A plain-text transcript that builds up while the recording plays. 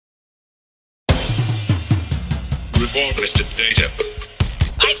Report listed data.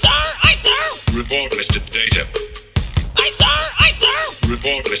 Aye, sir! Aye, sir! Report listed data. Aye, sir! Aye, sir!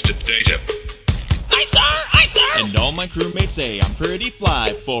 Report listed data. Aye, sir! Aye, sir! And all my crewmates say I'm pretty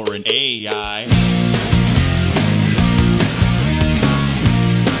fly for an AI.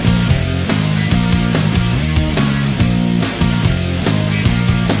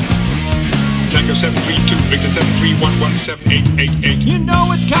 Tango 732, Victor 731178888. You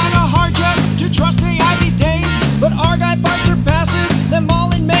know it's kinda hard just to trust AI these days, but our guy Bart surpasses them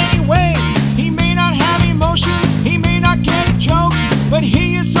all in many ways. He may not have emotion, he may not get jokes, but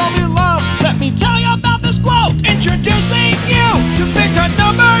he is so beloved. Let me tell you about this bloke. Introducing you to big cards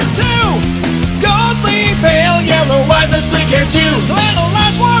number 2. Ghostly, pale, yellow eyes and sleek hair too.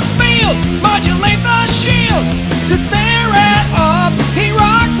 Analyze warp fields, modulate the shields. Sits there at ops, he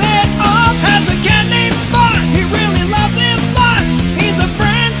rocks it up. Has a cat named Spot, he really loves him lots. He's a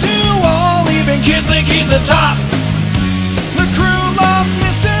friend to all, even kids think he's the tops. The crew loves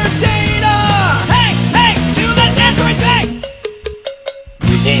Mr. Data. Hey, hey, do that Android thing.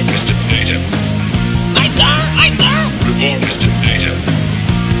 Report listed data. Aye, sir! Aye, sir! Report listed data.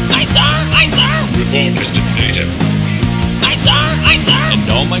 Aye, sir! Aye, sir! Report listed data. Aye, sir! Aye, sir! And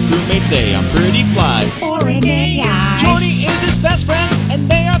all my crewmates say I'm pretty fly. For an AI. Jordy is his best friend, and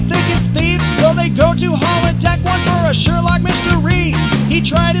they are thick as thieves, so they go to Holodeck 1 for a Sherlock mystery. He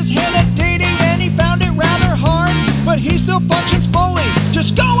tried his hand at dating, and he found it rather hard, but he still functions fully.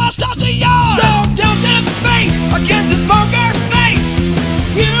 Just go ask Tasha Yar! So don't tempt fate against his poker face.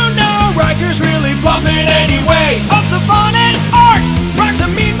 You know Riker's really bluffing anyway. On Savant and Art, rocks a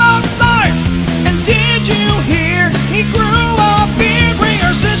mean Mozart. And did you hear he grew a beard?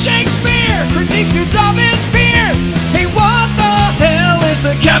 Rehearses Shakespeare, critiques goods of his peers. Hey, what the hell is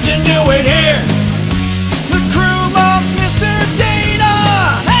the captain doing here? The crew loves Mr.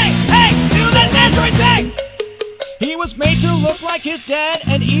 Data. Hey, hey, do that Android thing. He was made to look like his dad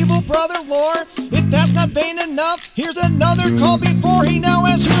and evil brother Lore. If that's not vain enough, here's another call before he now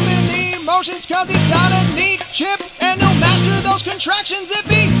has human emotions, cause he's got a neat chip and he'll master those contractions if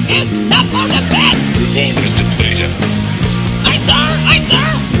he is not for the best. Report listed data. Aye, sir! Aye, sir!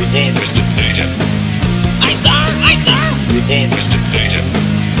 Report listed data. Aye, sir! Aye, sir! Report listed data.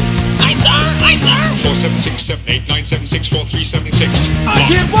 Aye, sir! Aye, sir! 4767897643676. A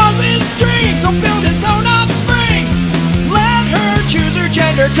kid was his dream, so build his own offspring. Let her choose her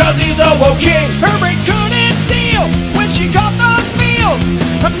gender, cause he's a woke king. Her brain couldn't deal when she got the feels.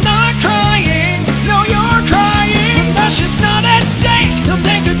 I'm not crying, no you're crying. That shit's not at stake. He'll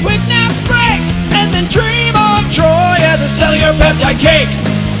take a quick nap break, and then dream of Troy as a cellular peptide cake.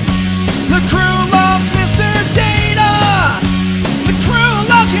 The crew loves Mr. Data. The crew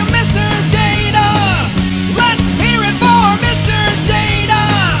loves you, Mr. Data. Let's hear it for Mr. Data.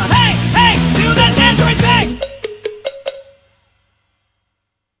 Hey, hey, do that Android thing.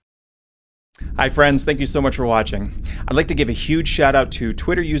 Hi friends, thank you so much for watching. I'd like to give a huge shout out to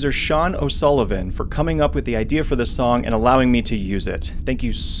Twitter user Sean O'Sullivan for coming up with the idea for this song and allowing me to use it. Thank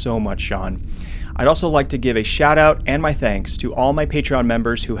you so much, Sean. I'd also like to give a shout out and my thanks to all my Patreon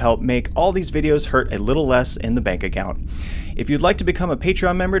members who help make all these videos hurt a little less in the bank account. If you'd like to become a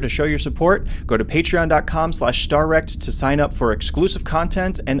Patreon member to show your support, go to patreon.com/starrektyt to sign up for exclusive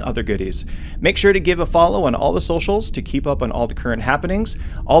content and other goodies. Make sure to give a follow on all the socials to keep up on all the current happenings,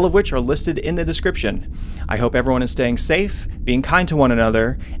 all of which are listed in the description. I hope everyone is staying safe, being kind to one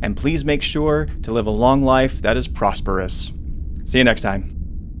another, and please make sure to live a long life that is prosperous. See you next time.